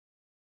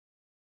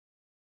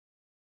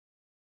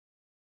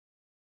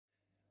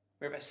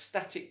We have a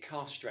static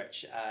calf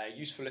stretch,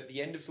 useful at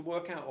the end of the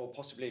workout, or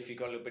possibly if you've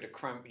got a little bit of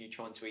cramp and you're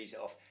trying to ease it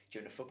off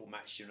during a football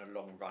match, during a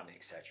long run,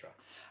 etc.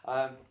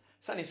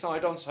 Standing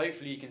side on, so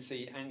hopefully you can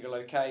see angle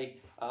okay.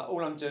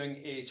 All I'm doing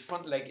is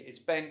front leg is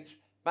bent,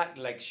 back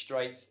leg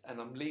straight,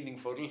 and I'm leaning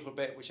forward a little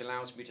bit, which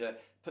allows me to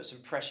put some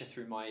pressure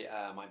through my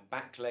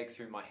back leg,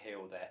 through my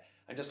heel there,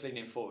 and just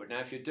leaning forward. Now,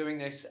 if you're doing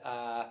this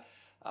on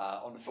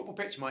a football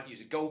pitch, you might use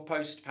a goal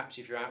post. Perhaps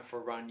if you're out for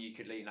a run, you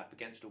could lean up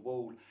against a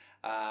wall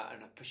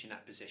and push in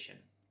that position.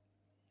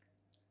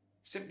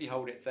 Simply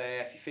hold it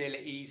there. If you feel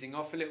it easing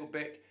off a little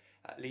bit,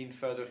 lean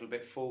further a little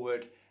bit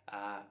forward,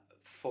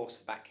 force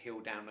the back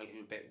heel down a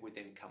little bit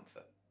within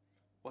comfort.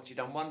 Once you've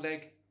done one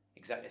leg,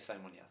 exactly the same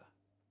on the other.